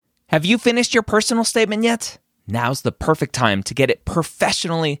Have you finished your personal statement yet? Now's the perfect time to get it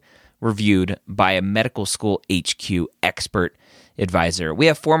professionally reviewed by a medical school HQ expert advisor. We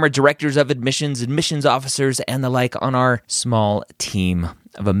have former directors of admissions, admissions officers, and the like on our small team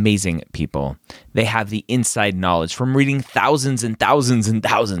of amazing people. They have the inside knowledge from reading thousands and thousands and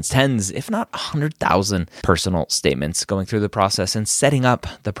thousands, tens, if not 100,000 personal statements, going through the process and setting up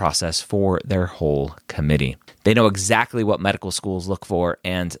the process for their whole committee. They know exactly what medical schools look for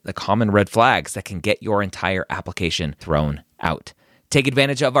and the common red flags that can get your entire application thrown out. Take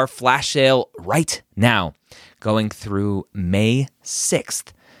advantage of our flash sale right now, going through May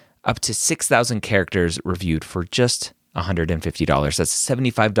 6th, up to 6,000 characters reviewed for just $150. That's a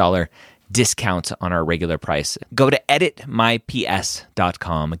 $75 discount on our regular price. Go to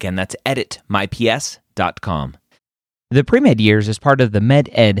editmyps.com. Again, that's editmyps.com. The Pre-Med Years is part of the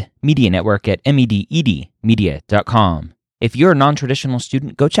MedEd Media Network at mededmedia.com. If you're a non-traditional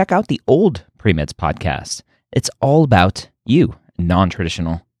student, go check out the old Pre-Meds podcast. It's all about you,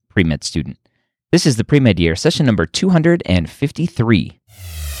 non-traditional pre-med student. This is the Pre-Med Year, session number 253.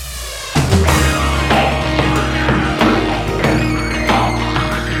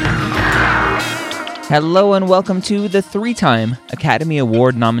 Hello and welcome to the 3-time Academy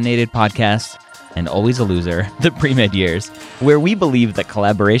Award nominated podcast, and always a loser, the Pre-Med Years, where we believe that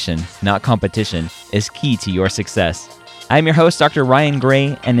collaboration, not competition, is key to your success. I'm your host, Dr. Ryan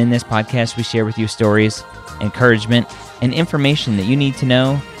Gray, and in this podcast we share with you stories, encouragement, and information that you need to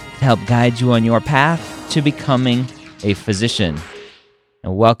know to help guide you on your path to becoming a physician.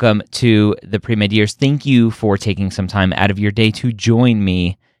 And welcome to the Pre-Med Years. Thank you for taking some time out of your day to join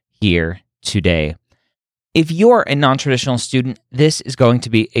me here today. If you're a non-traditional student, this is going to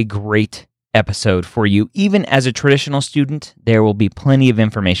be a great episode for you. Even as a traditional student, there will be plenty of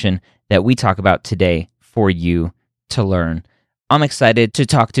information that we talk about today for you to learn. I'm excited to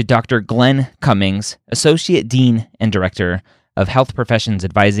talk to Dr. Glenn Cummings, Associate Dean and Director of Health Professions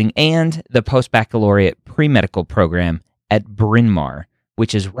Advising and the Postbaccalaureate Pre-Medical Program at Bryn Mawr,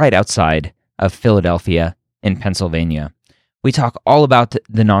 which is right outside of Philadelphia in Pennsylvania. We talk all about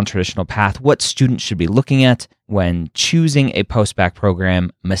the non-traditional path, what students should be looking at when choosing a postbac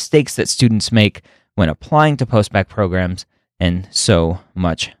program, mistakes that students make when applying to postbac programs, and so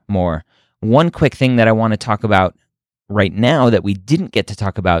much more. One quick thing that I want to talk about right now that we didn't get to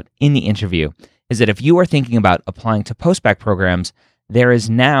talk about in the interview is that if you are thinking about applying to postbac programs, there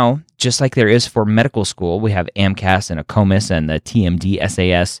is now, just like there is for medical school, we have AMCAS and ACOMAS and the TMD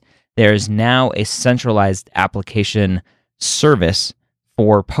SAS, there is now a centralized application service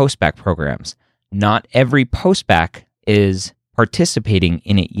for postbac programs. Not every postbac is participating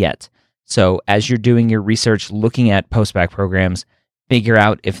in it yet. So as you're doing your research looking at postbac programs, figure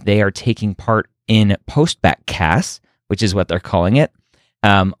out if they are taking part in postbac CAS, which is what they're calling it,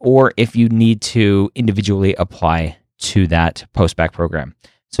 or if you need to individually apply to that postbac program.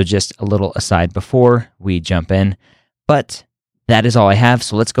 So just a little aside before we jump in, but that is all I have.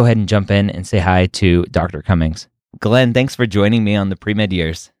 So let's go ahead and jump in and say hi to Dr. Cummings. Glenn, thanks for joining me on the Pre-Med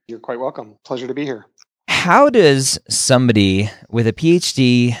Years. You're quite welcome. Pleasure to be here. How does somebody with a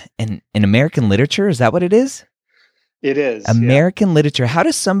PhD in American literature, is that what it is? It is. American literature. How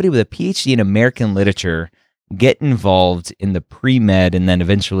does somebody with a PhD in American literature get involved in the pre-med and then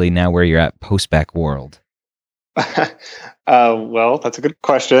eventually now where you're at postbac world? Well, that's a good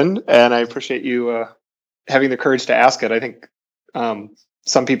question, and I appreciate you having the courage to ask it. I think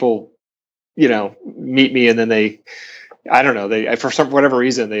some people, meet me and then for whatever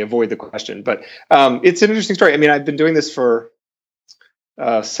reason, they avoid the question. But it's an interesting story. I mean, I've been doing this for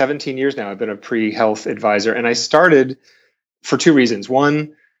 17 years now. I've been a pre-health advisor, and I started for two reasons.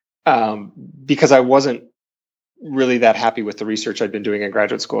 One, because I wasn't really that happy with the research I'd been doing in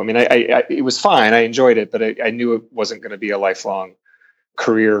graduate school. I mean, it was fine. I enjoyed it, but I knew it wasn't going to be a lifelong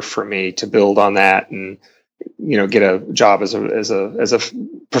career for me to build on that and, get a job as a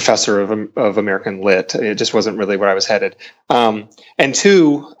professor of American Lit. It just wasn't really where I was headed. And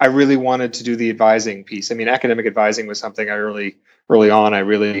two, I really wanted to do the advising piece. I mean, academic advising was something early on I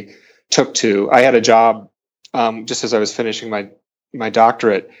really took to. I had a job just as I was finishing my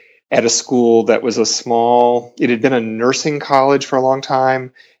doctorate at a school that was it had been a nursing college for a long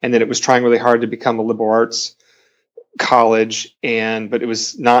time, and then it was trying really hard to become a liberal arts college, but it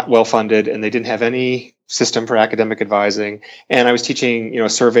was not well funded, and they didn't have any system for academic advising. And I was teaching, a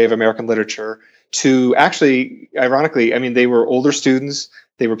survey of American literature to actually, ironically, I mean, they were older students.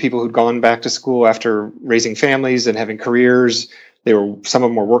 They were people who'd gone back to school after raising families and having careers. Some of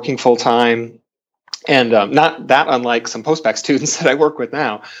them were working full time. And not that unlike some postbac students that I work with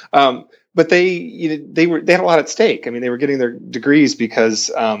now, but they had a lot at stake. I mean, they were getting their degrees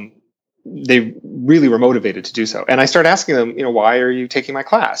because they really were motivated to do so. And I started asking them, why are you taking my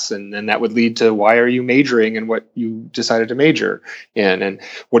class? And then that would lead to, why are you majoring in what you decided to major in? And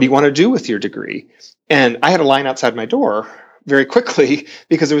what do you want to do with your degree? And I had a line outside my door very quickly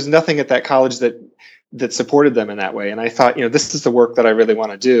because there was nothing at that college that supported them in that way. And I thought, this is the work that I really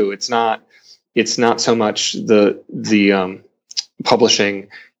want to do. It's not so much the publishing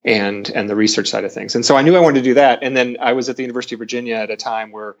and the research side of things. And so I knew I wanted to do that. And then I was at the University of Virginia at a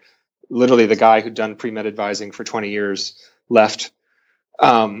time where literally the guy who'd done pre-med advising for 20 years left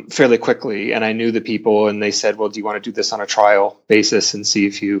fairly quickly. And I knew the people, and they said, well, do you want to do this on a trial basis and see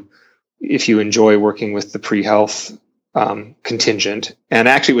if you enjoy working with the pre-health contingent? And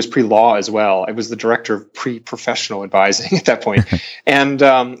actually it was pre-law as well. I was the director of pre-professional advising at that point. And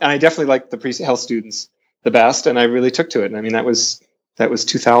I definitely liked the pre-health students the best. And I really took to it. And I mean, that was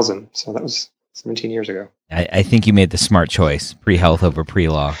 2000. So that was 17 years ago. I think you made the smart choice, pre-health over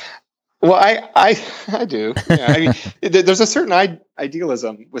pre-law. Well, I do. Yeah, I mean, there's a certain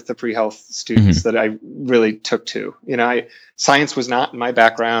idealism with the pre-health students that I really took to. Science was not my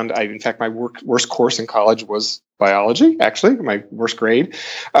background. In fact, my worst course in college was biology. Actually, my worst grade.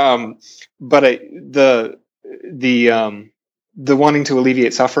 But the wanting to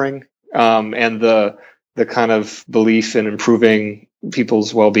alleviate suffering and the kind of belief in improving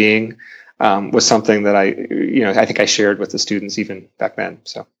people's well-being was something that I think I shared with the students even back then.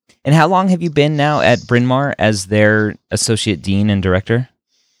 So. And how long have you been now at Bryn Mawr as their associate dean and director?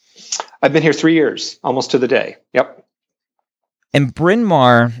 I've been here 3 years, almost to the day. Yep. And Bryn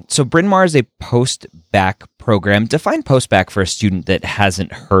Mawr is a Postbac program. Define Postbac for a student that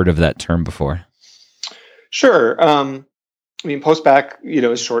hasn't heard of that term before. Sure. Postbac,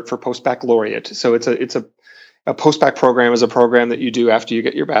 is short for Post-Baccalaureate. So it's a Postbac program is a program that you do after you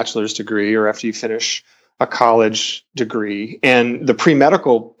get your bachelor's degree or after you finish a college degree. And the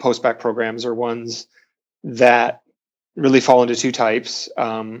pre-medical Postbac programs are ones that really fall into two types.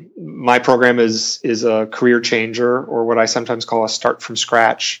 My program is a career changer, or what I sometimes call a start from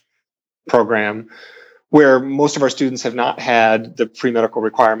scratch program, where most of our students have not had the pre-medical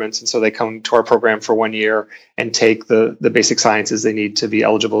requirements. And so they come to our program for 1 year and take the basic sciences they need to be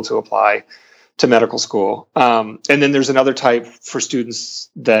eligible to apply to medical school. And then there's another type for students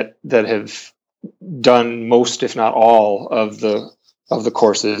that have done most, if not all, of the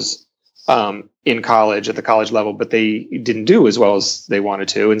courses in college at the college level, but they didn't do as well as they wanted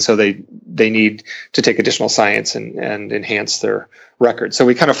to, and so they need to take additional science and enhance their record. So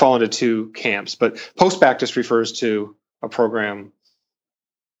we kind of fall into two camps. But Postbac just refers to a program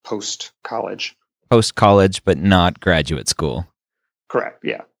post college, but not graduate school. Correct.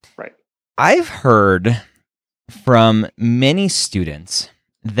 Yeah. Right. I've heard from many students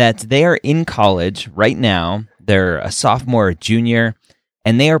that they are in college right now. They're a sophomore or junior,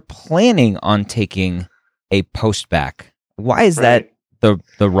 and they are planning on taking a Postbac. Why is that the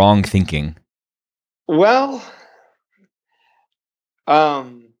wrong thinking? Well,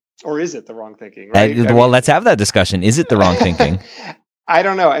 or is it the wrong thinking? Right? Let's have that discussion. Is it the wrong thinking? I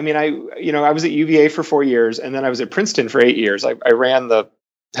don't know. I mean, I was at UVA for 4 years, and then I was at Princeton for 8 years. I ran the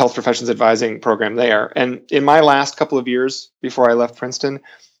health professions advising program there. And in my last couple of years before I left Princeton,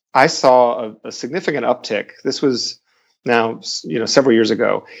 I saw a significant uptick. This was now, several years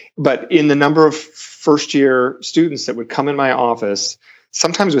ago, but in the number of first year students that would come in my office,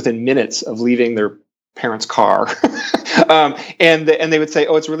 sometimes within minutes of leaving their parents' car. And they would say,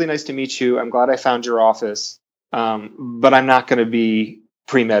 "Oh, it's really nice to meet you. I'm glad I found your office. But I'm not going to be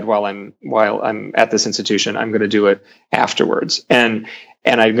pre-med while I'm at this institution. I'm going to do it afterwards. And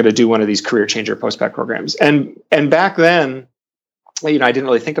I'm going to do one of these career changer Postbac programs." And back then, I didn't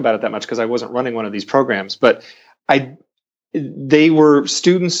really think about it that much because I wasn't running one of these programs, but they were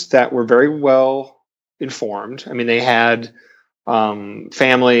students that were very well informed. I mean, they had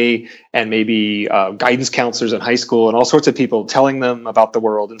family and maybe guidance counselors in high school and all sorts of people telling them about the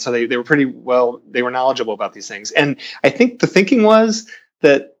world. And so they were they were knowledgeable about these things. And I think the thinking was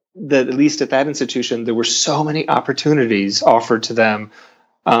that at least at that institution, there were so many opportunities offered to them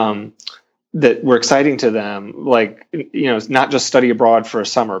that were exciting to them, like, not just study abroad for a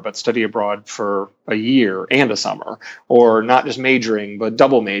summer, but study abroad for a year and a summer, or not just majoring, but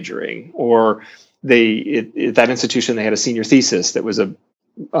double majoring. Or at that institution, they had a senior thesis that was a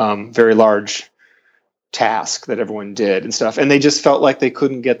very large task that everyone did and stuff. And they just felt like they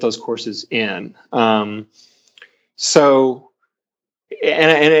couldn't get those courses in. So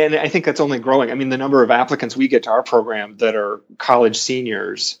I think that's only growing. I mean, the number of applicants we get to our program that are college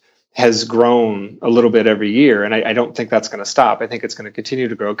seniors has grown a little bit every year. And I don't think that's going to stop. I think it's going to continue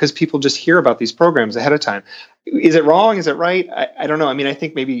to grow because people just hear about these programs ahead of time. Is it wrong? Is it right? I don't know. I mean, I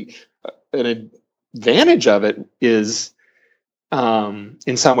think maybe an advantage of it is,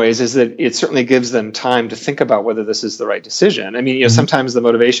 in some ways, is that it certainly gives them time to think about whether this is the right decision. I mean, sometimes the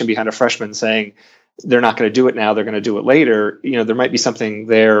motivation behind a freshman saying they're not going to do it now, they're going to do it later, there might be something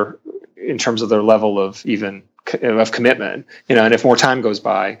there in terms of their level of of commitment, and if more time goes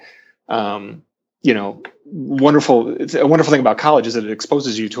by, it's a wonderful thing about college is that it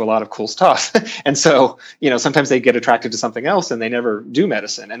exposes you to a lot of cool stuff. And so, sometimes they get attracted to something else and they never do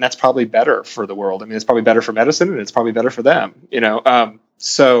medicine. And that's probably better for the world. I mean, it's probably better for medicine and it's probably better for them,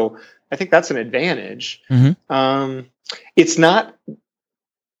 so I think that's an advantage. Mm-hmm. It's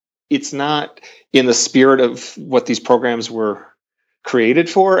not in the spirit of what these programs were created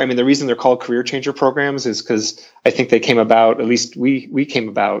for. I mean, the reason they're called career changer programs is because I think they came about, at least we came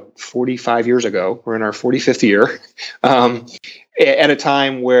about 45 years ago. We're in our 45th year, at a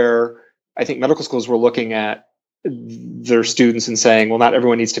time where I think medical schools were looking at their students and saying, well, not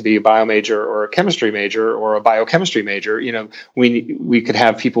everyone needs to be a bio major or a chemistry major or a biochemistry major. We could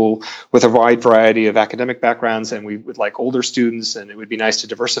have people with a wide variety of academic backgrounds, and we would like older students, and it would be nice to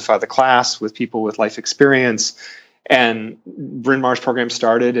diversify the class with people with life experience. And Bryn Mawr's program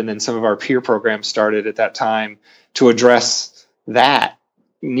started, and then some of our peer programs started at that time to address that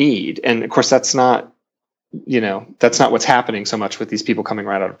need. And of course, that's not what's happening so much with these people coming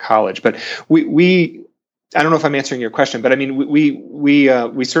right out of college. But I don't know if I'm answering your question, but I mean,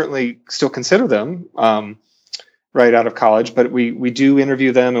 we certainly still consider them right out of college, but we do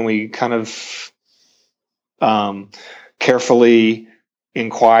interview them, and we kind of carefully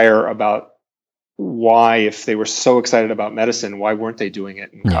inquire about why, if they were so excited about medicine, why weren't they doing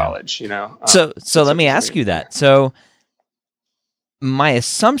it in college? So let me ask you that. So my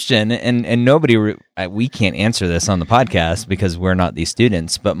assumption, and nobody, we can't answer this on the podcast because we're not these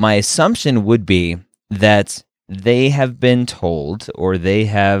students, but my assumption would be that they have been told, or they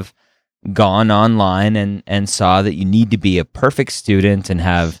have gone online and saw that you need to be a perfect student and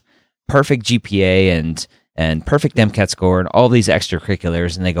have perfect GPA and perfect MCAT score and all these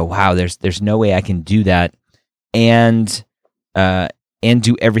extracurriculars, and they go, wow, there's no way I can do that and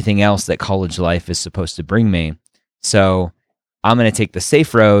do everything else that college life is supposed to bring me. So I'm going to take the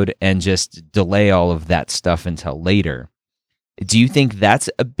safe road and just delay all of that stuff until later. Do you think that's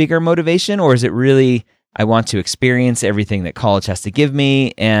a bigger motivation, or is it really, I want to experience everything that college has to give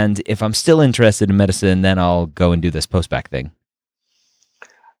me, and if I'm still interested in medicine, then I'll go and do this postbac thing?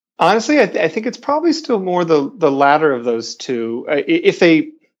 Honestly, I think it's probably still more the latter of those two. If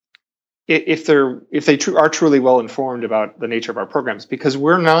they are truly well informed about the nature of our programs, because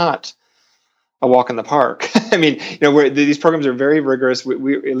we're not a walk in the park. I mean, these programs are very rigorous.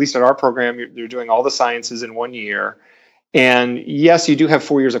 We at least at our program, you're doing all the sciences in 1 year. And yes, you do have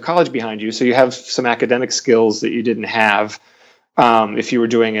 4 years of college behind you, so you have some academic skills that you didn't have if you were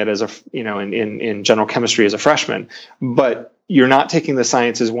doing it as in general chemistry as a freshman. But you're not taking the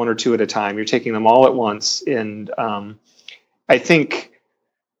sciences one or two at a time. You're taking them all at once. And I think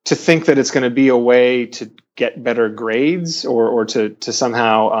to think that it's going to be a way to get better grades or to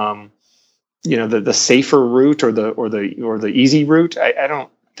somehow the safer route or the easy route, I don't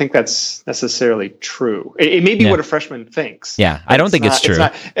think that's necessarily true. It may be what a freshman thinks. Yeah, I don't think it's true.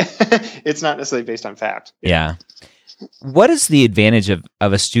 It's not necessarily based on fact. Yeah. What is the advantage of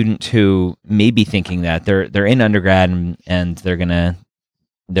a student who may be thinking that they're in undergrad and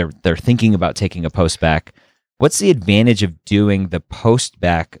they're thinking about taking a postbac? What's the advantage of doing the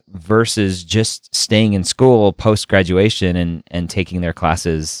postbac versus just staying in school post graduation and taking their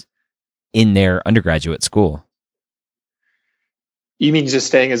classes in their undergraduate school? You mean just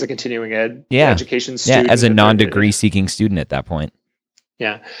staying as a continuing education student? Yeah, as a non-degree seeking student at that point.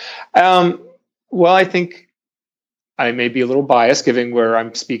 Yeah. Well, I think I may be a little biased given where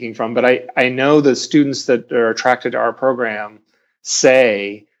I'm speaking from, but I know the students that are attracted to our program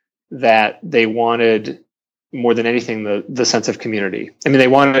say that they wanted more than anything the sense of community. I mean, they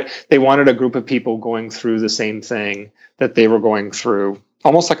wanted a group of people going through the same thing that they were going through,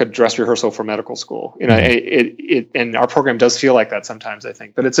 almost like a dress rehearsal for medical school. And our program does feel like that sometimes, I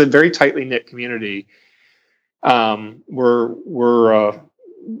think, but it's a very tightly knit community. We're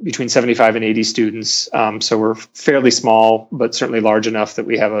between 75 and 80 students. So we're fairly small, but certainly large enough that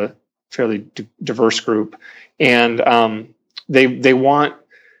we have a fairly diverse group. And they want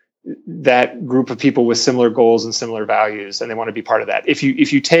that group of people with similar goals and similar values, and they want to be part of that. If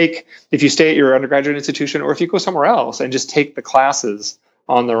you stay at your undergraduate institution, or if you go somewhere else and just take the classes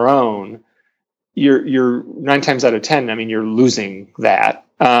on their own, you're 9 times out of 10, I mean, you're losing that.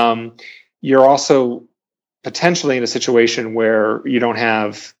 You're also potentially in a situation where you don't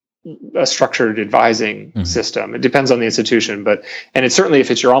have a structured advising system. It depends on the institution, and it's certainly, if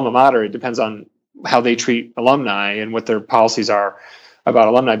it's your alma mater, it depends on how they treat alumni and what their policies are about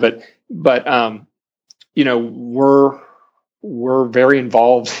alumni. But we're very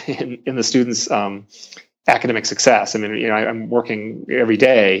involved in the students' academic success. I mean, I'm working every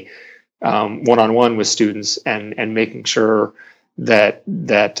day one-on-one with students and making sure that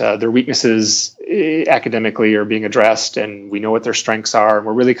their weaknesses academically are being addressed, and we know what their strengths are, and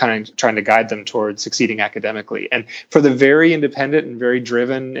we're really kind of trying to guide them towards succeeding academically. And for the very independent and very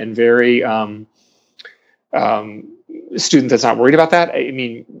driven and very student that's not worried about that, I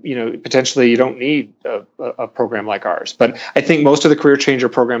mean, potentially you don't need a program like ours. But I think most of the career changer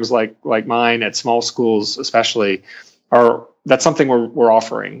programs like mine at small schools especially that's something we're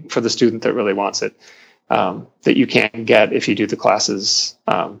offering for the student that really wants it, that you can't get if you do the classes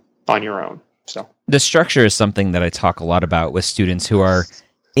on your own. So the structure is something that I talk a lot about with students who are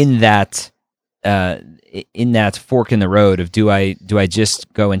in that fork in the road of do I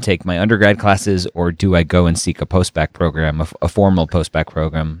just go and take my undergrad classes, or do I go and seek a postbac program, a formal postbac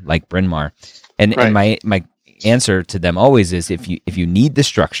program like Bryn Mawr? And my answer to them always is, if you need the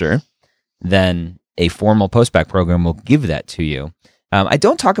structure, then a formal postbac program will give that to you. I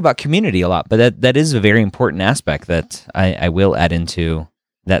don't talk about community a lot, but that is a very important aspect that I will add into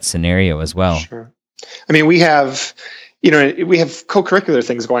that scenario as well. Sure. I mean, we have co-curricular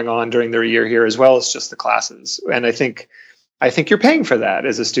things going on during their year here, as well as just the classes. And I think you're paying for that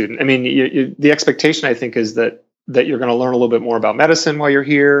as a student. I mean, the expectation, I think, is that you're going to learn a little bit more about medicine while you're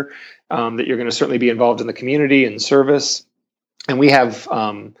here, that you're going to certainly be involved in the community and service. And we have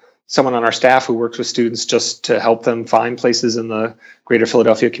someone on our staff who works with students just to help them find places in the greater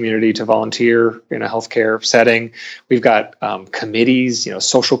Philadelphia community to volunteer in a healthcare setting. We've got committees,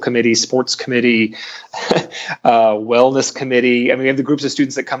 social committee, sports committee, wellness committee. I mean, we have the groups of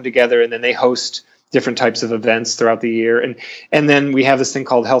students that come together, and then they host different types of events throughout the year. And then we have this thing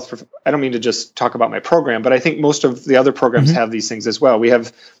called I don't mean to just talk about my program, but I think most of the other programs have these things as well. We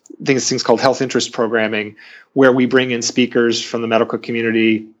have things called health interest programming, where we bring in speakers from the medical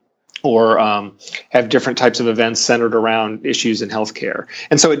community, or have different types of events centered around issues in healthcare.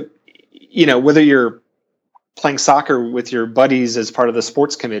 And so, whether you're playing soccer with your buddies as part of the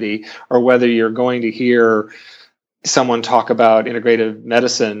sports committee, or whether you're going to hear someone talk about integrative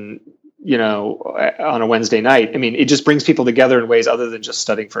medicine, on a Wednesday night, I mean, it just brings people together in ways other than just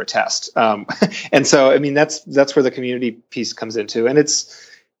studying for a test. And so, I mean, that's where the community piece comes into, and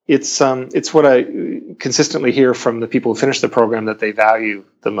it's what I consistently hear from the people who finish the program that they value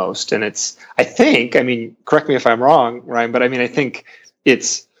the most. And I think, correct me if I'm wrong, Ryan, but I think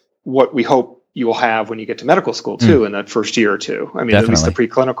it's what we hope you will have when you get to medical school too, in that first year or two. I mean, Definitely. At least the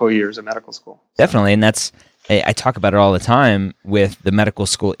preclinical years of medical school. Definitely. And I talk about it all the time with the medical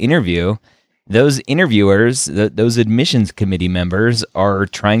school interview. Those interviewers, those admissions committee members, are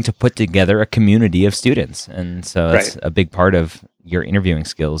trying to put together a community of students. And so that's a big part of your interviewing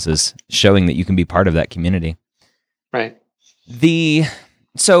skills, is showing that you can be part of that community. Right.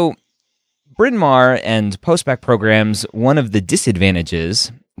 So Bryn Mawr and postbac programs, one of the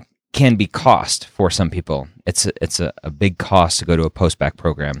disadvantages can be cost for some people. It's a big cost to go to a postbac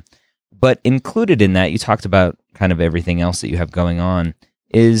program. But included in that, you talked about kind of everything else that you have going on,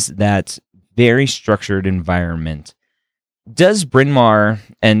 is that very structured environment. Does Bryn Mawr,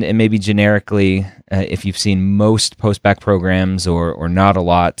 and maybe generically, if you've seen most postbac programs or not a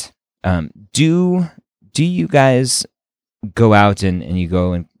lot, do you guys go out and you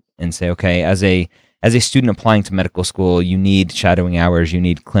go and say, okay, as a student applying to medical school, you need shadowing hours, you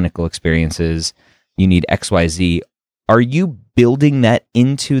need clinical experiences, you need XYZ. Are you building that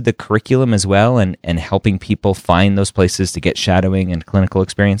into the curriculum as well, and helping people find those places to get shadowing and clinical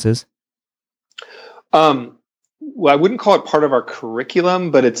experiences? Well, I wouldn't call it part of our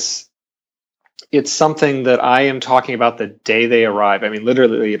curriculum, but it's something that I am talking about the day they arrive. I mean,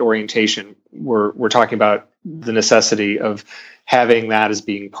 literally at orientation, we're talking about the necessity of having that as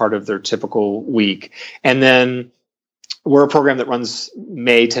being part of their typical week. And then we're a program that runs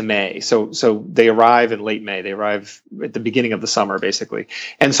May to May. So they arrive in late May. They arrive at the beginning of the summer, basically.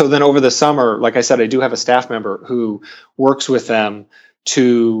 And so then over the summer, like I said, I do have a staff member who works with them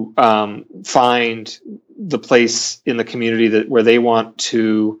to find the place in the community where they want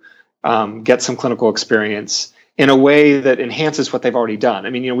to get some clinical experience in a way that enhances what they've already done. I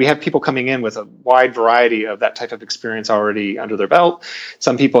mean, we have people coming in with a wide variety of that type of experience already under their belt.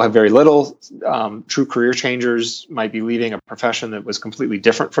 Some people have very little. True career changers might be leaving a profession that was completely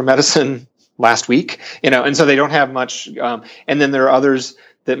different from medicine last week, and so they don't have much. And then there are others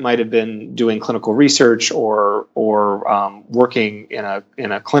that might have been doing clinical research or working in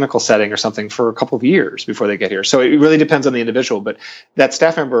a clinical setting or something for a couple of years before they get here. So it really depends on the individual. But that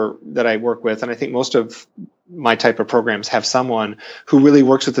staff member that I work with, and I think most of my type of programs have someone who really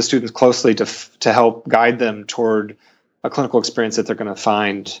works with the students closely to help guide them toward a clinical experience that they're going to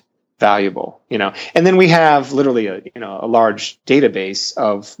find valuable, And then we have literally a large database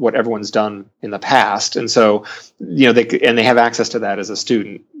of what everyone's done in the past, and so they have access to that as a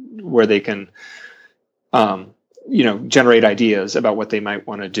student, where they can generate ideas about what they might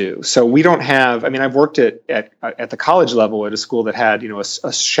want to do. So we don't have. I mean, I've worked at the college level at a school that had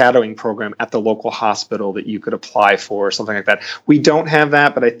a shadowing program at the local hospital that you could apply for, or something like that. We don't have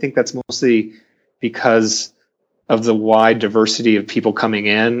that, but I think that's mostly because of the wide diversity of people coming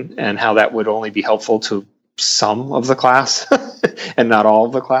in, and how that would only be helpful to some of the class and not all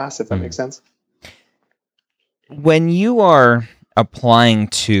of the class, if that makes sense. When you are applying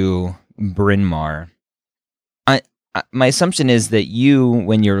to Bryn Mawr, my assumption is that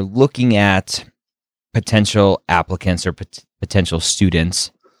when you're looking at potential applicants or potential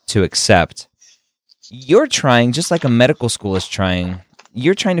students to accept, you're trying, just like a medical school is trying,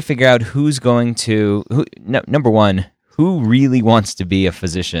 you're trying to figure out number one, who really wants to be a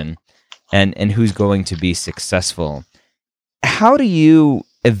physician and who's going to be successful. How do you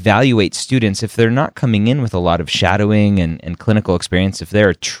evaluate students if they're not coming in with a lot of shadowing and clinical experience, if they're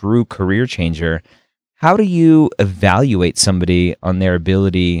a true career changer? How do you evaluate somebody on their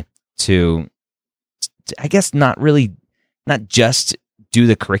ability to I guess, not just do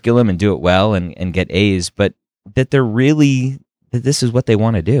the curriculum and do it well and get A's, but that that this is what they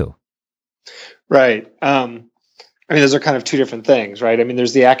want to do? Right. I mean, those are kind of two different things, right? I mean,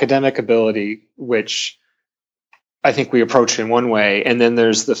 there's the academic ability, which I think we approach in one way, and then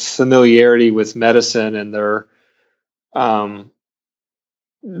there's the familiarity with medicine and their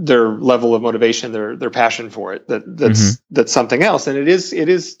level of motivation, their passion for it. That's something else, and it is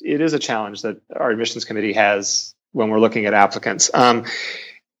a challenge that our admissions committee has when we're looking at applicants.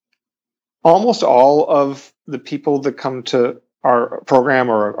 Almost all of the people that come to our program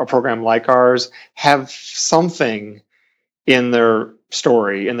or a program like ours have something in their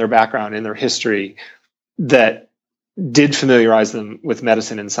story, in their background, in their history that did familiarize them with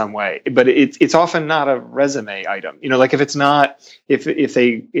medicine in some way. But it's often not a resume item. Like if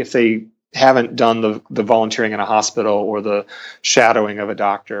they haven't done the volunteering in a hospital or the shadowing of a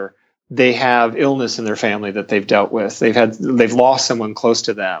doctor, they have illness in their family that they've dealt with. They've lost someone close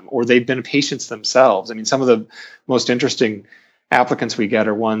to them, or they've been patients themselves. I mean, some of the most interesting applicants we get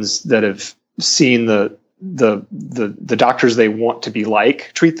are ones that have seen the doctors they want to be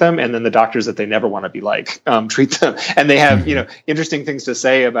like treat them, and then the doctors that they never want to be like treat them. And they have interesting things to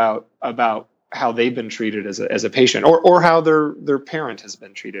say about how they've been treated as a patient, or how their parent has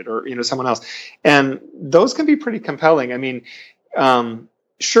been treated, or someone else. And those can be pretty compelling. I mean,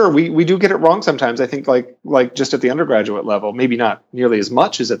 sure, we do get it wrong sometimes. I think like just at the undergraduate level, maybe not nearly as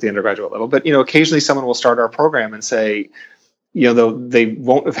much as at the undergraduate level, but occasionally someone will start our program and say, they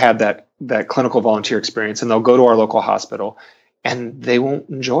won't have had that clinical volunteer experience, and they'll go to our local hospital and they won't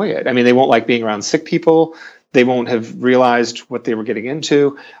enjoy it. I mean, they won't like being around sick people. They won't have realized what they were getting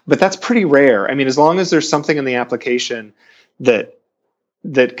into, but that's pretty rare. I mean, as long as there's something in the application that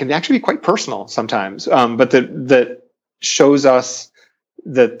can actually be quite personal sometimes, but that shows us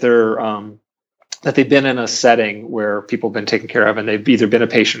that that they've been in a setting where people have been taken care of, and they've either been a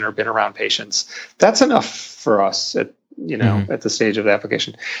patient or been around patients. That's enough for us at the stage of the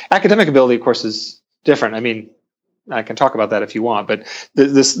application. Academic ability, of course, is different. I mean, I can talk about that if you want, but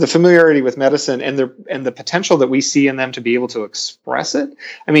the familiarity with medicine and the potential that we see in them to be able to express it.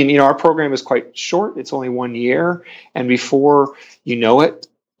 I mean, our program is quite short. It's only 1 year. And before you know it,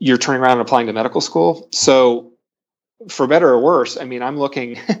 you're turning around and applying to medical school. So for better or worse, I mean, I'm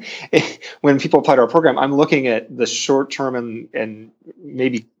looking, when people apply to our program, I'm looking at the short term and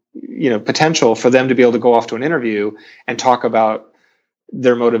maybe potential for them to be able to go off to an interview and talk about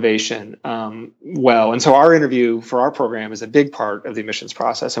their motivation well. And so our interview for our program is a big part of the admissions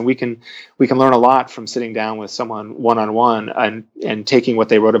process, and we can learn a lot from sitting down with someone one-on-one and taking what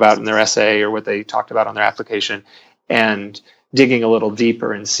they wrote about in their essay or what they talked about on their application and digging a little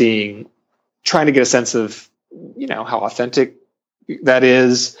deeper and trying to get a sense of how authentic that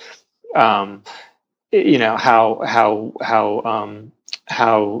is,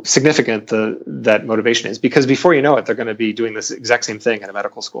 how significant that motivation is, because before you know it, they're going to be doing this exact same thing at a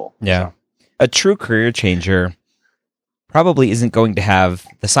medical school. Yeah. So. A true career changer probably isn't going to have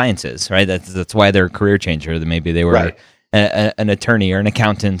the sciences, right? That's why they're a career changer. That maybe they were right. an attorney or an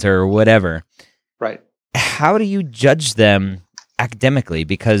accountant or whatever. Right. How do you judge them academically,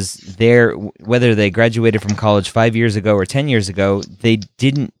 because whether they graduated from college 5 years ago or 10 years ago, they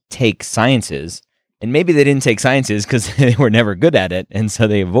didn't take sciences. And maybe they didn't take sciences because they were never good at it, and so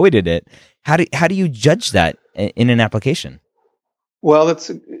they avoided it. How do you judge that in an application? Well, that's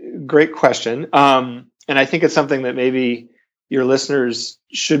a great question. And I think it's something that maybe your listeners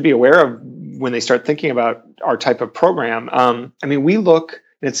should be aware of when they start thinking about our type of program. I mean, we look,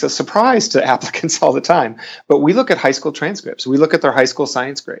 it's a surprise to applicants all the time, but we look at high school transcripts. We look at their high school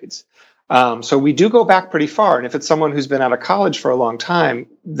science grades. So we do go back pretty far. And if it's someone who's been out of college for a long time,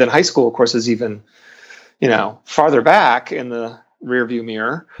 then high school, of course, is even, farther back in the rearview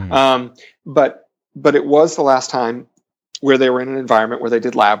mirror. Mm-hmm. But it was the last time where they were in an environment where they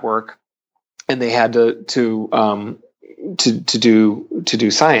did lab work and they had to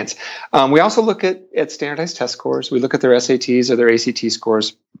do science. We also look at standardized test scores. We look at their SATs or their ACT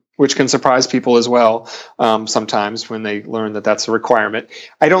scores, which can surprise people as well sometimes when they learn that that's a requirement.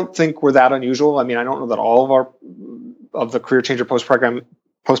 I don't think we're that unusual. I mean, I don't know that all of the Career Changer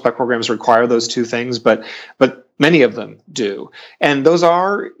Postbac programs require those two things, but many of them do. And those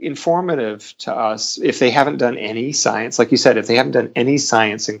are informative to us if they haven't done any science. Like you said, if they haven't done any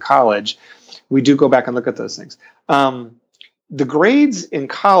science in college, we do go back and look at those things. The grades in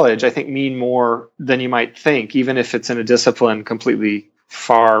college, I think, mean more than you might think, even if it's in a discipline completely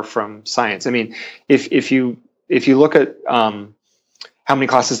far from science. I mean, if you look at how many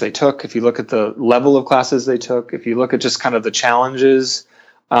classes they took, if you look at the level of classes they took, if you look at just kind of the challenges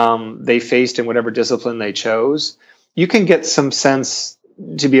they faced in whatever discipline they chose, you can get some sense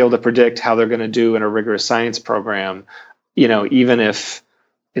to be able to predict how they're going to do in a rigorous science program, even if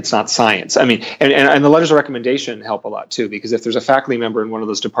it's not science. I mean, and the letters of recommendation help a lot too, because if there's a faculty member in one of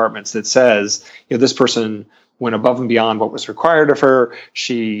those departments that says, this person went above and beyond what was required of her,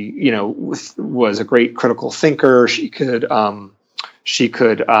 she, was a great critical thinker, she could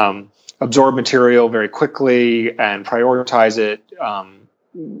absorb material very quickly and prioritize it,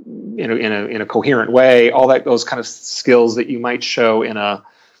 in a coherent way, those kind of skills that you might show in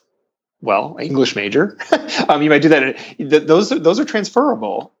English major. You might do that. Those are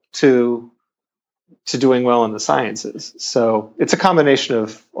transferable to doing well in the sciences. So it's a combination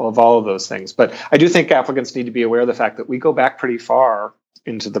of all of those things. But I do think applicants need to be aware of the fact that we go back pretty far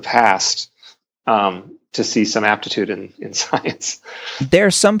into the past to see some aptitude in science. There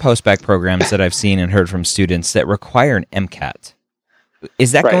are some postbac programs that I've seen and heard from students that require an MCAT.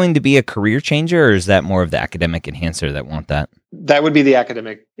 Is that going to be a career changer, or is that more of the academic enhancer that want that? That would be the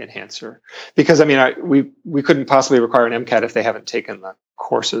academic enhancer, because I mean, we couldn't possibly require an MCAT if they haven't taken the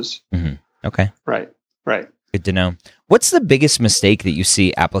courses. Mm-hmm. Okay. Right. Good to know. What's the biggest mistake that you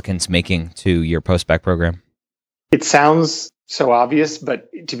see applicants making to your postbac program? It sounds so obvious, but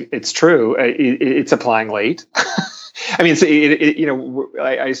it's true. It's applying late. I mean,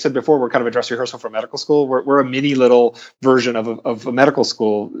 I said before, we're kind of a dress rehearsal for medical school. We're a mini little version of a medical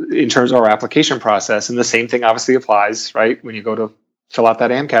school in terms of our application process. And the same thing obviously applies, right? When you go to fill out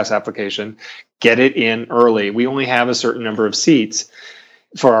that AMCAS application, get it in early. We only have a certain number of seats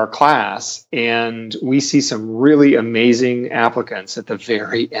for our class, and we see some really amazing applicants at the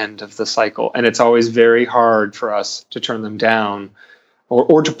very end of the cycle. And it's always very hard for us to turn them down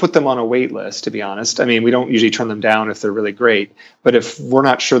or to put them on a wait list, to be honest. I mean, we don't usually turn them down if they're really great, but if we're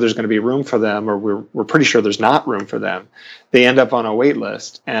not sure there's going to be room for them, or we're pretty sure there's not room for them, they end up on a wait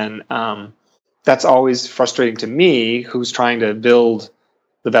list. And that's always frustrating to me, who's trying to build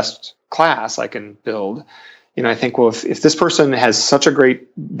the best class I can build. I think, well, if this person has such a great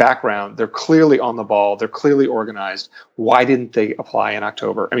background, they're clearly on the ball, they're clearly organized, why didn't they apply in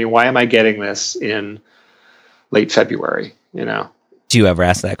October? I mean, why am I getting this in late February, Do you ever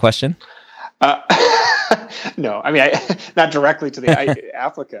ask that question? No, I mean, not directly to the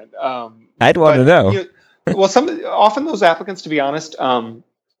applicant. I'd want to know. Often those applicants, to be honest,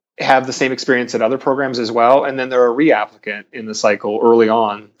 have the same experience at other programs as well, and then they're a reapplicant in the cycle early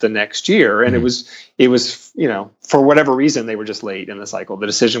on the next year, and it was for whatever reason they were just late in the cycle. The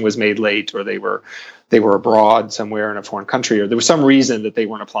decision was made late, or they were abroad somewhere in a foreign country, or there was some reason that they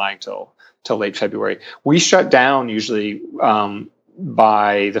weren't applying till late February. We shut down usually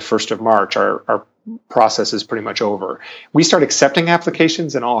by the 1st of March. Our process is pretty much over. We start accepting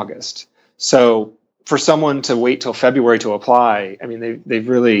applications in August. So for someone to wait till February to apply, I mean, they've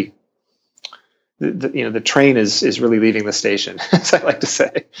really, the train is really leaving the station, as I like to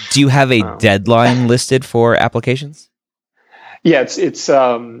say. Do you have a deadline listed for applications? Yeah, it's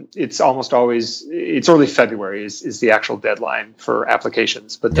almost always, it's early February is the actual deadline for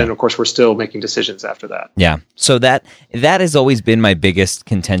applications. But then, of course, we're still making decisions after that. Yeah. So that has always been my biggest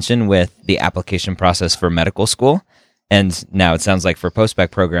contention with the application process for medical school, and now it sounds like for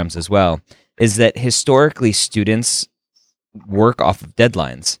postbac programs as well, is that historically students work off of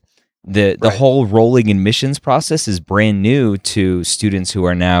deadlines. The whole rolling admissions process is brand new to students who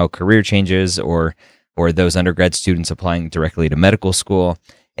are now career changers or those undergrad students applying directly to medical school.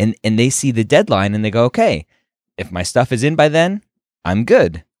 And they see the deadline and they go, okay, if my stuff is in by then, I'm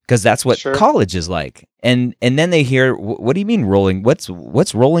good. Because that's what college is like. And then they hear, what do you mean rolling? What's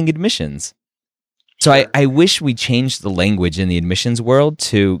rolling admissions? So I wish we changed the language in the admissions world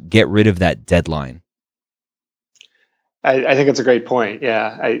to get rid of that deadline. I think it's a great point.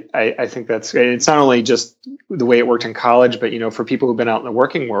 Yeah, I think that's great. It's not only just the way it worked in college, but for people who've been out in the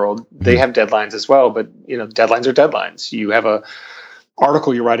working world, they have deadlines as well. But deadlines are deadlines. You have a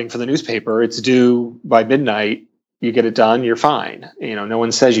article you're writing for the newspaper. It's due by midnight. You get it done. You're fine. No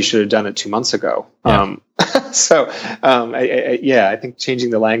one says you should have done it 2 months ago. Yeah. I think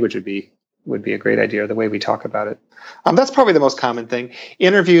changing the language would be a great idea. The way we talk about it. That's probably the most common thing.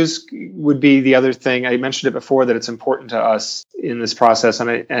 Interviews would be the other thing. I mentioned it before that it's important to us in this process,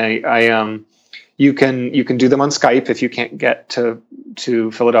 and you can do them on Skype if you can't get to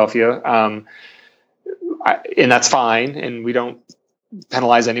Philadelphia, and that's fine. And we don't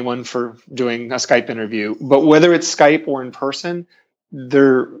penalize anyone for doing a Skype interview. But whether it's Skype or in person,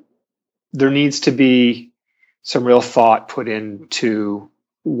 there needs to be some real thought put into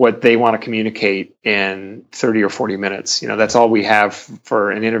what they want to communicate in 30 or 40 minutes. That's all we have for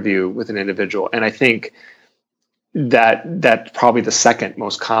an interview with an individual. And I think that's probably the second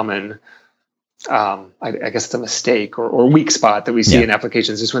most common, I guess it's a mistake or weak spot that we see in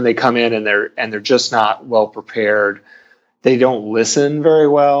applications is when they come in and they're just not well prepared. They don't listen very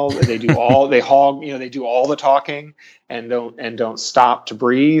well. They do they do all the talking and don't stop to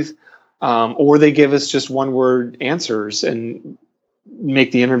breathe. Or they give us just one word answers and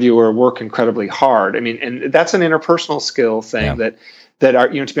make the interviewer work incredibly hard. I mean, and that's an interpersonal skill thing that are,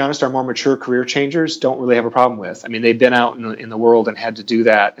 to be honest, our more mature career changers don't really have a problem with. I mean, they've been out in the world and had to do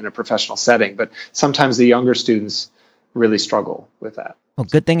that in a professional setting, but sometimes the younger students really struggle with that. Well,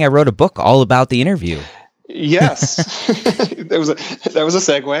 good thing I wrote a book all about the interview. Yes. that was a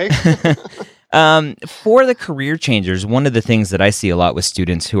segue. For the career changers, one of the things that I see a lot with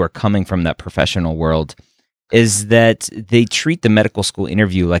students who are coming from that professional world is that they treat the medical school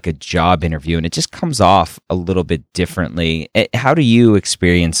interview like a job interview, and it just comes off a little bit differently. How do you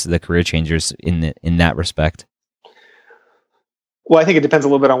experience the career changers in that respect? Well, I think it depends a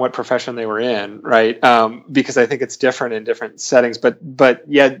little bit on what profession they were in, right? Because I think it's different in different settings. But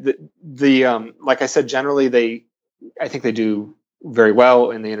yeah, the like I said, generally I think they do very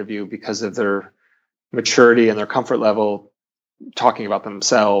well in the interview because of their maturity and their comfort level talking about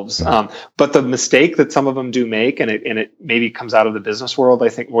themselves. But the mistake that some of them do make, and it maybe comes out of the business world, I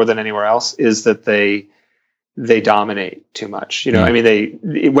think more than anywhere else, is that they dominate too much. I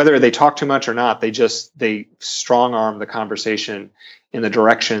mean, whether they talk too much or not, they strong arm the conversation in the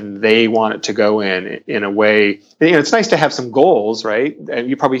direction they want it to go in a way. It's nice to have some goals, right? And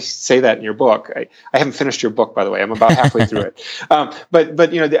you probably say that in your book. I haven't finished your book, by the way. I'm about halfway through it. But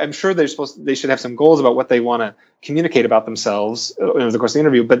I'm sure they should have some goals about what they want to communicate about themselves over the course of the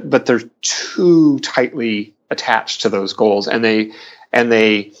interview. But they're too tightly attached to those goals, and they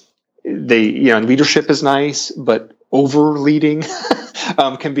leadership is nice, but over leading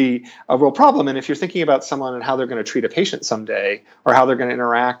can be a real problem. And if you're thinking about someone and how they're going to treat a patient someday, or how they're going to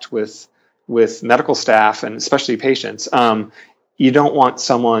interact with medical staff and especially patients, you don't want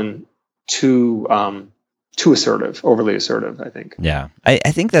someone too assertive, overly assertive, I think. Yeah.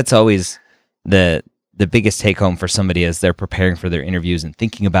 I think that's always the biggest take home for somebody as they're preparing for their interviews and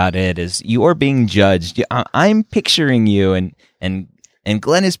thinking about it is you're being judged. I'm picturing you and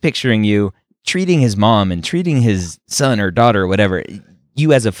Glenn is picturing you treating his mom and treating his son or daughter or whatever.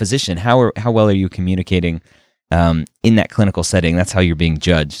 You as a physician, how well are you communicating in that clinical setting? That's how you're being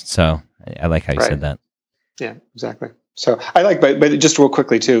judged. So I like how you said that. Yeah, exactly. So I like, but just real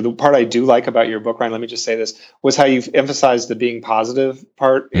quickly too, the part I do like about your book, Ryan, let me just say this, was how you've emphasized the being positive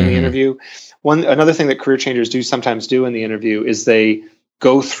part in the interview. Another thing that career changers sometimes do in the interview is they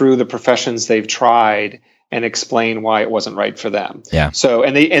go through the professions they've tried and explain why it wasn't right for them. Yeah. So,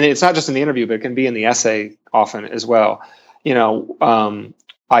 and it's not just in the interview, but it can be in the essay often as well.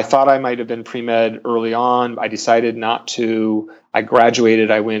 I thought I might have been pre-med early on. I decided not to. I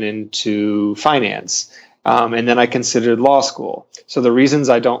graduated. I went into finance. And then I considered law school. So the reasons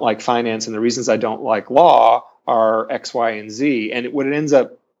I don't like finance and the reasons I don't like law are X, Y, and Z. And what it ends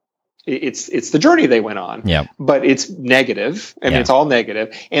up it's the journey they went on. Yeah. But it's negative. I mean, it's all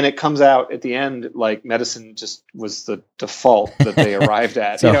negative, and it comes out at the end like medicine just was the default that they arrived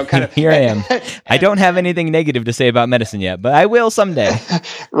at. So here I am. I don't have anything negative to say about medicine yet, but I will someday.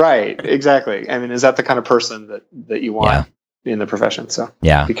 Right. Exactly. I mean, is that the kind of person that you want in the profession? So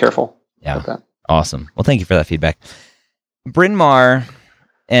be careful. Yeah. About that. Awesome. Well, thank you for that feedback. Bryn Mawr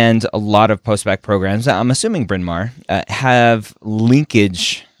and a lot of postbac programs, I'm assuming Bryn Mawr, have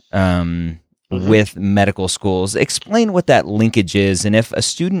linkage with medical schools. Explain what that linkage is, and if a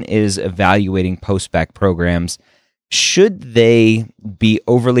student is evaluating postbac programs, should they be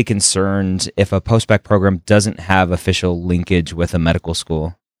overly concerned if a postbac program doesn't have official linkage with a medical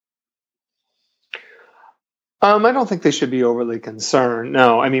school? I don't think they should be overly concerned.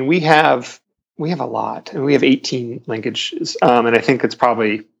 No, I mean, we have a lot, and we have 18 linkages, and I think it's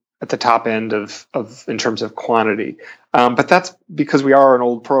probably at the top end of in terms of quantity. But that's because we are an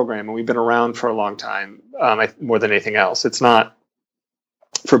old program and we've been around for a long time, more than anything else. It's not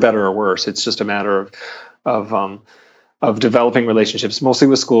for better or worse. It's just a matter of developing relationships, mostly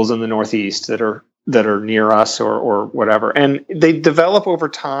with schools in the Northeast that are near us or whatever. And they develop over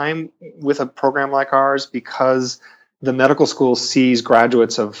time with a program like ours because the medical school sees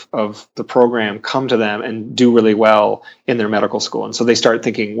graduates of the program come to them and do really well in their medical school. And so they start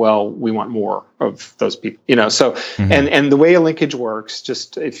thinking, well, we want more of those people, so, and the way a linkage works,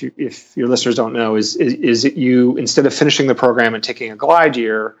 just if your listeners don't know, is that you, instead of finishing the program and taking a glide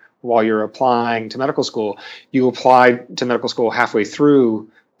year while you're applying to medical school, you apply to medical school halfway through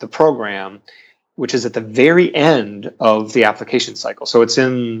the program, which is at the very end of the application cycle. So it's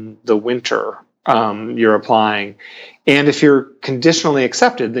in the winter, you're applying. And if you're conditionally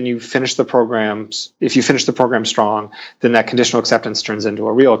accepted, then you finish the programs. If you finish the program strong, then that conditional acceptance turns into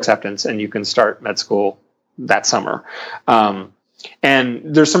a real acceptance and you can start med school that summer. And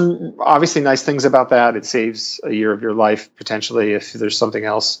there's some obviously nice things about that. It saves a year of your life potentially if there's nothing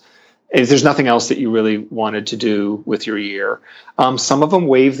else that you really wanted to do with your year. Some of them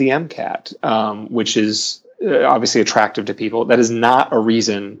waive the MCAT, which is obviously attractive to people. That is not a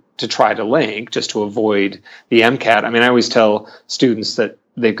reason to try to link just to avoid the MCAT. I mean, I always tell students that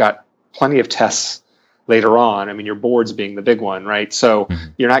they've got plenty of tests later on. I mean, your boards being the big one, right? So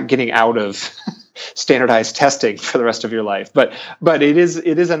you're not getting out of standardized testing for the rest of your life. But it is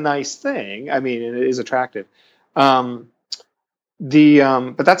a nice thing. I mean, it is attractive. But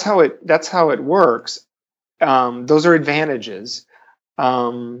that's how it works. Those are advantages.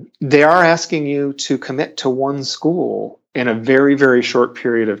 They are asking you to commit to one school in a very, very short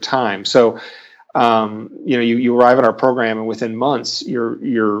period of time. So, you arrive at our program and within months,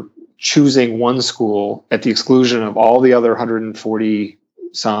 you're choosing one school at the exclusion of all the other 140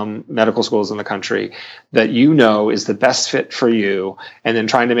 some medical schools in the country that is the best fit for you, and then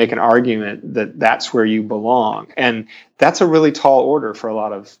trying to make an argument that that's where you belong. And that's a really tall order for a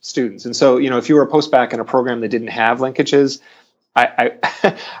lot of students. And so, if you were a postbac in a program that didn't have linkages,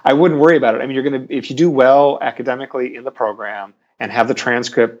 I wouldn't worry about it. I mean, if you do well academically in the program and have the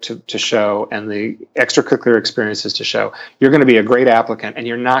transcript to show and the extracurricular experiences to show, you're going to be a great applicant, and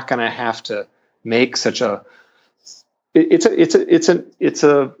you're not going to have to make such a. It's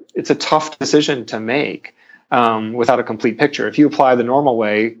a tough decision to make without a complete picture. If you apply the normal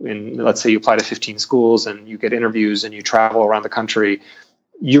way, and let's say you apply to 15 schools and you get interviews and you travel around the country,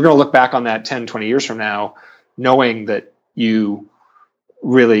 you're going to look back on that 10, 20 years from now, knowing that you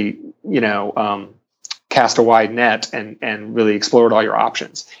really, cast a wide net and really explored all your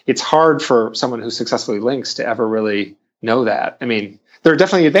options. It's hard for someone who successfully links to ever really know that. I mean, there are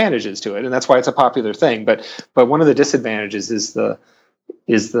definitely advantages to it, and that's why it's a popular thing. But one of the disadvantages is the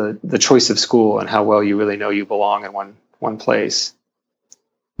choice of school and how well you really know you belong in one place.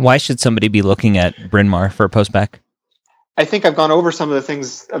 Why should somebody be looking at Bryn Mawr for a postbac? I think I've gone over some of the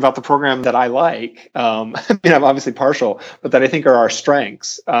things about the program that I like. I'm obviously partial, but that I think are our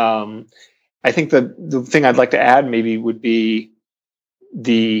strengths. I think the thing I'd like to add maybe would be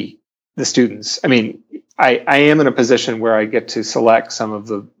the students. I mean, I am in a position where I get to select some of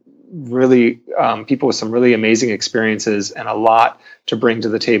the really people with some really amazing experiences and a lot to bring to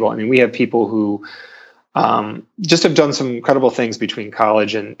the table. I mean, we have people who just have done some incredible things between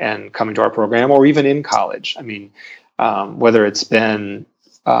college and coming to our program, or even in college. I mean, whether it's been,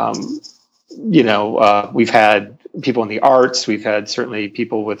 we've had people in the arts, we've had certainly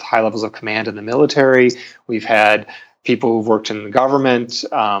people with high levels of command in the military, we've had people who've worked in the government,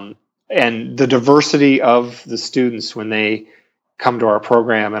 and the diversity of the students when they come to our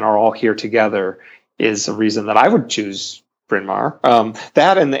program and are all here together is a reason that I would choose Bryn Mawr.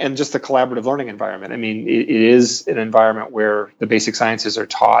 That and just the collaborative learning environment. I mean, it is an environment where the basic sciences are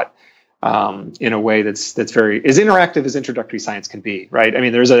taught in a way that's very as interactive as introductory science can be, right? I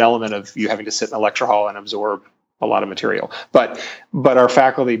mean, there's an element of you having to sit in a lecture hall and absorb a lot of material, but our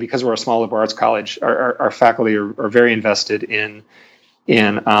faculty, because we're a small liberal arts college, our faculty are very invested in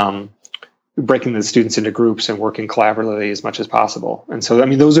breaking the students into groups and working collaboratively as much as possible. And so, I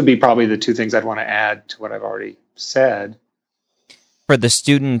mean, those would be probably the two things I'd want to add to what I've already said. For the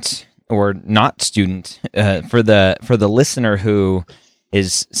student or not student, for the listener who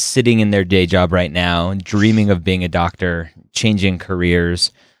is sitting in their day job right now, dreaming of being a doctor, changing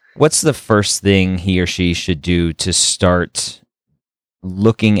careers, what's the first thing he or she should do to start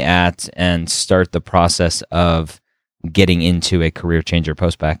looking at and start the process of getting into a career changer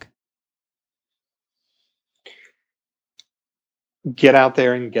postbac? Get out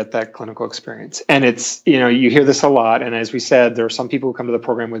there and get that clinical experience. And it's, you hear this a lot. And as we said, there are some people who come to the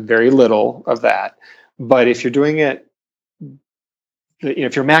program with very little of that. But if you're doing it,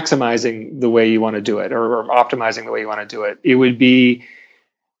 if you're maximizing the way you want to do it or optimizing the way you want to do it, it would be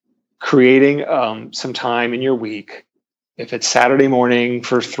creating some time in your week. If it's Saturday morning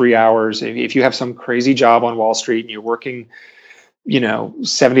for 3 hours, if you have some crazy job on Wall Street and you're working,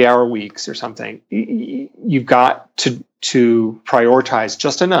 70-hour weeks or something, you've got to prioritize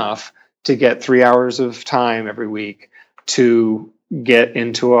just enough to get 3 hours of time every week to get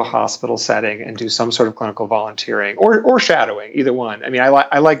into a hospital setting and do some sort of clinical volunteering or shadowing, either one. I mean,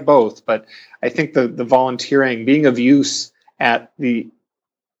 I like both, but I think the volunteering, being of use at the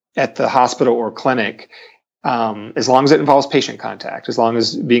hospital or clinic, as long as it involves patient contact, as long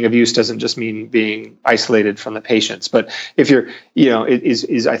as being of use doesn't just mean being isolated from the patients. But if you're, it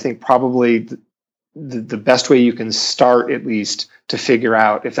is I think probably the best way you can start, at least, to figure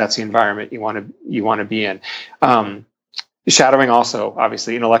out if that's the environment you want to be in. Shadowing also,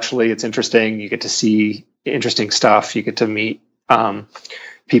 obviously, intellectually, it's interesting. You get to see interesting stuff. You get to meet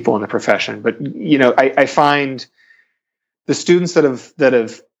people in the profession. But I find the students that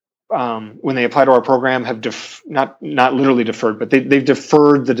have when they apply to our program have not literally deferred, but they've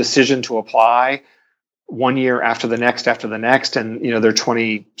deferred the decision to apply 1 year after the next, and they're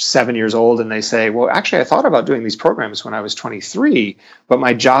 27 years old, and they say, well, actually, I thought about doing these programs when I was 23, but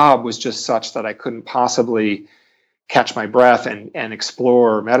my job was just such that I couldn't possibly catch my breath and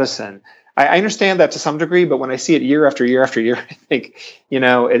explore medicine. I understand that to some degree, but when I see it year after year after year, I think,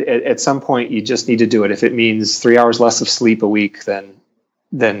 at some point you just need to do it. If it means 3 hours less of sleep a week, then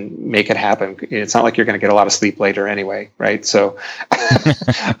make it happen. It's not like you're going to get a lot of sleep later anyway, right? So,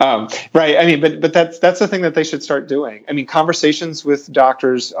 right. I mean, but that's the thing that they should start doing. I mean, conversations with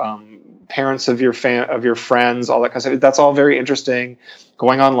doctors, parents of your friends, all that kind of stuff. That's all very interesting.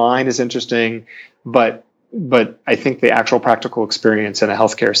 Going online is interesting, but I think the actual practical experience in a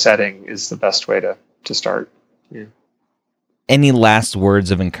healthcare setting is the best way to start. Yeah. Any last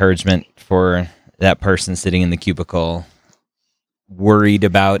words of encouragement for that person sitting in the cubicle, worried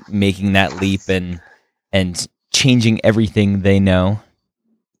about making that leap and changing everything they know?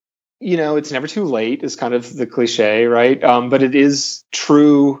 It's never too late is kind of the cliche, right? But it is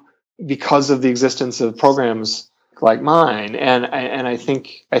true because of the existence of programs like mine. And I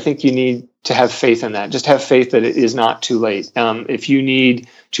think you need to have faith in that. Just have faith that it is not too late. If you need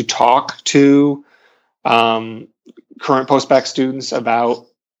to talk to current postbac students about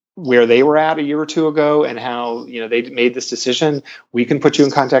where they were at a year or two ago and how they made this decision, we can put you in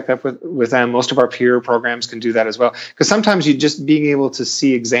contact with them. Most of our peer programs can do that as well, because sometimes you just being able to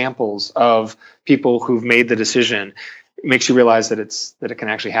see examples of people who've made the decision makes you realize that it can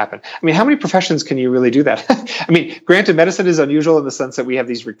actually happen. I mean, how many professions can you really do that? I mean, granted, medicine is unusual in the sense that we have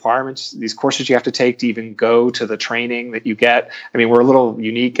these requirements, these courses you have to take to even go to the training that you get. I mean, we're a little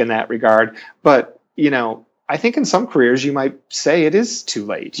unique in that regard, but I think in some careers you might say it is too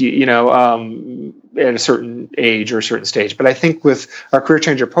late, at a certain age or a certain stage. But I think with our Career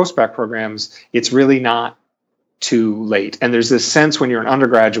Changer Postbac programs, it's really not too late. And there's this sense when you're an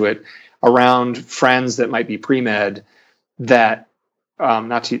undergraduate around friends that might be pre-med that,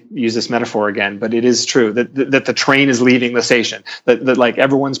 not to use this metaphor again, but it is true that the train is leaving the station, that like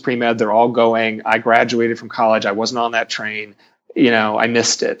everyone's pre-med, they're all going. I graduated from college. I wasn't on that train. I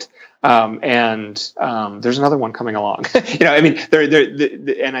missed it. And there's another one coming along. I mean,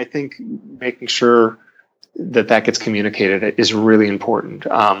 and I think making sure that gets communicated is really important.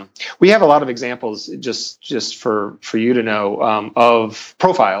 We have a lot of examples, just for you to know, of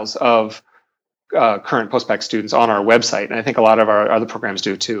profiles of current postbac students on our website, and I think a lot of our other programs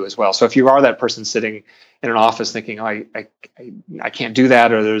do too as well. So if you are that person sitting in an office thinking, "Oh, I can't do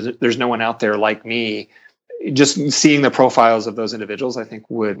that," or there's no one out there like me, just seeing the profiles of those individuals, I think,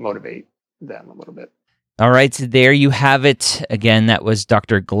 would motivate them a little bit. All right, there you have it. Again, that was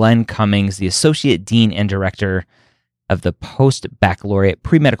Dr. Glenn Cummings, the Associate Dean and Director of the Post-Baccalaureate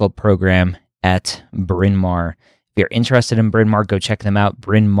Pre-Medical Program at Bryn Mawr. If you're interested in Bryn Mawr, go check them out,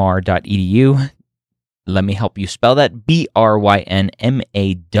 brynmawr.edu. Let me help you spell that, BRYNMAWR.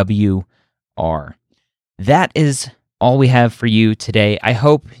 That is all we have for you today. I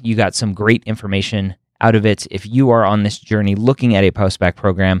hope you got some great information out of it. If you are on this journey looking at a postbac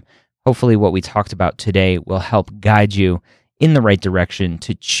program, hopefully what we talked about today will help guide you in the right direction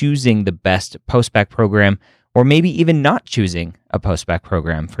to choosing the best postbac program, or maybe even not choosing a postbac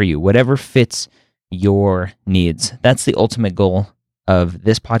program for you, whatever fits your needs. That's the ultimate goal of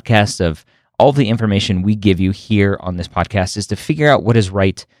this podcast, of all the information we give you here on this podcast, is to figure out what is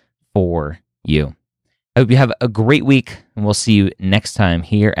right for you. I hope you have a great week, and we'll see you next time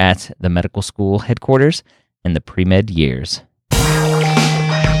here at the medical school headquarters and the pre-med years.